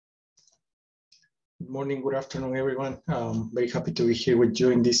Good morning, good afternoon, everyone. Very happy to be here with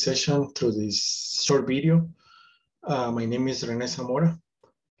you in this session through this short video. My name is Rene Zamora.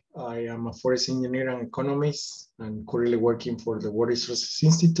 I am a forest engineer and economist and currently working for the Water Resources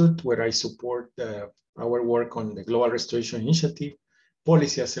Institute, where I support our work on the Global Restoration Initiative,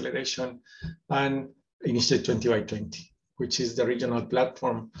 Policy Acceleration, and Initiative 20 by 20, which is the regional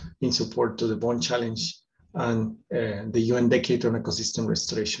platform in support to the Bond Challenge and the UN Decade on Ecosystem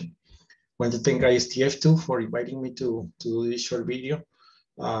Restoration. I want to thank ISTF too for inviting me to do this short video.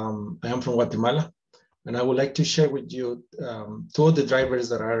 I am from Guatemala, and I would like to share with you two of the drivers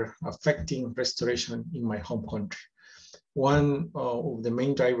that are affecting restoration in my home country. One of the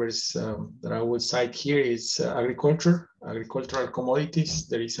main drivers that I would cite here is agricultural commodities.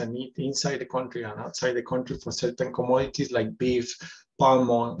 There is a need inside the country and outside the country for certain commodities like beef, palm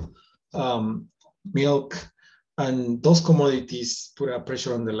oil, milk, and those commodities put a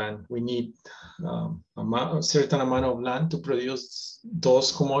pressure on the land. We need a certain amount of land to produce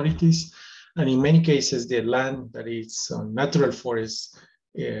those commodities. And in many cases, the land that is natural forest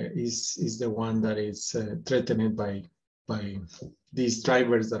is the one that is threatened by these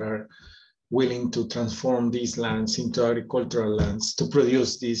drivers that are willing to transform these lands into agricultural lands to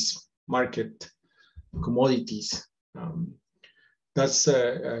produce these market commodities. That's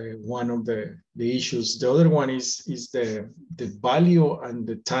one of the issues. The other one is the value and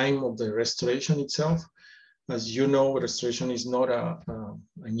the time of the restoration itself. As you know, restoration is not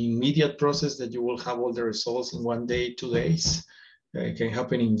an immediate process that you will have all the results in 1 day, 2 days. It can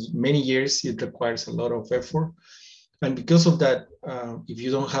happen in many years. It requires a lot of effort. And because of that, if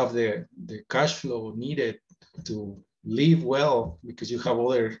you don't have the cash flow needed to live well, because you have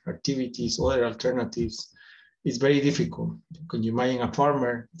other activities, other alternatives, it's very difficult. Can you imagine a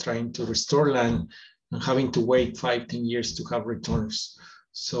farmer trying to restore land and having to wait 5-10 years to have returns?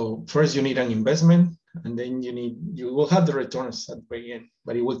 So first you need an investment, and then you will have the returns at the very end,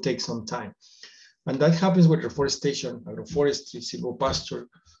 but it will take some time. And that happens with reforestation, agroforestry, silvopasture,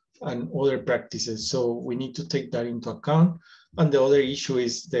 and other practices. So we need to take that into account. And the other issue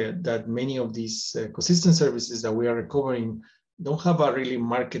is that many of these ecosystem services that we are recovering don't have a really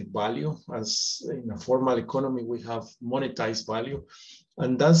market value. As in a formal economy, we have monetized value.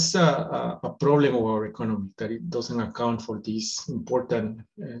 And that's a problem of our economy, that it doesn't account for these important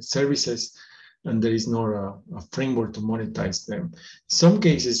services, and there is not a framework to monetize them. In some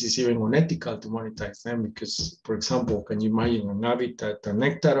cases, it's even unethical to monetize them because, for example, can you imagine an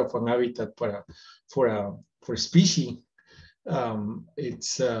hectare of an habitat for a species?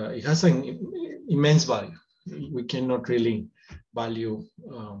 It has an immense value. We cannot really value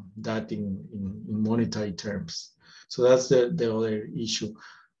that in monetary terms. So that's the other issue.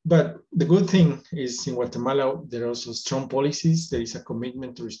 But the good thing is in Guatemala, there are also strong policies. There is a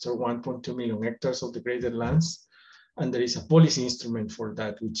commitment to restore 1.2 million hectares of degraded lands. And there is a policy instrument for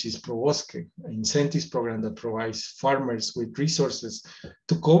that, which is ProBosque, an incentives program that provides farmers with resources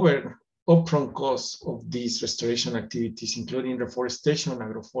to cover upfront costs of these restoration activities, including reforestation,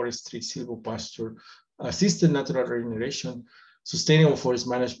 agroforestry, silvopasture, assisted natural regeneration, sustainable forest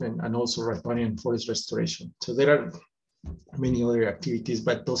management, and also riparian forest restoration. So there are many other activities,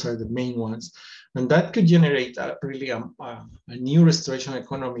 but those are the main ones. And that could generate really a new restoration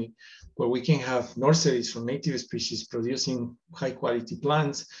economy where we can have nurseries from native species producing high quality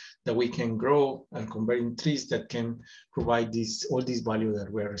plants that we can grow and converting trees that can provide all this value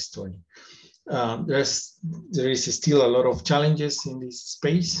that we're restoring. There is still a lot of challenges in this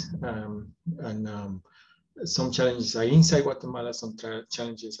space, and some challenges are inside Guatemala, some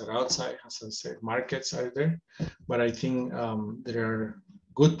challenges are outside. As I said, markets are there, but I think there are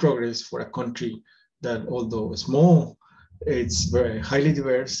good progress for a country that, although small, it's very highly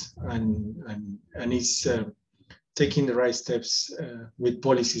diverse and is taking the right steps with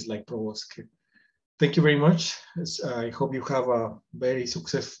policies like ProBosque. Thank you very much. I hope you have a very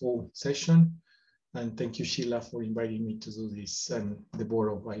successful session. And thank you, Sheila, for inviting me to do this, and the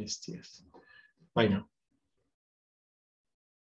board of ISTF. Bye now.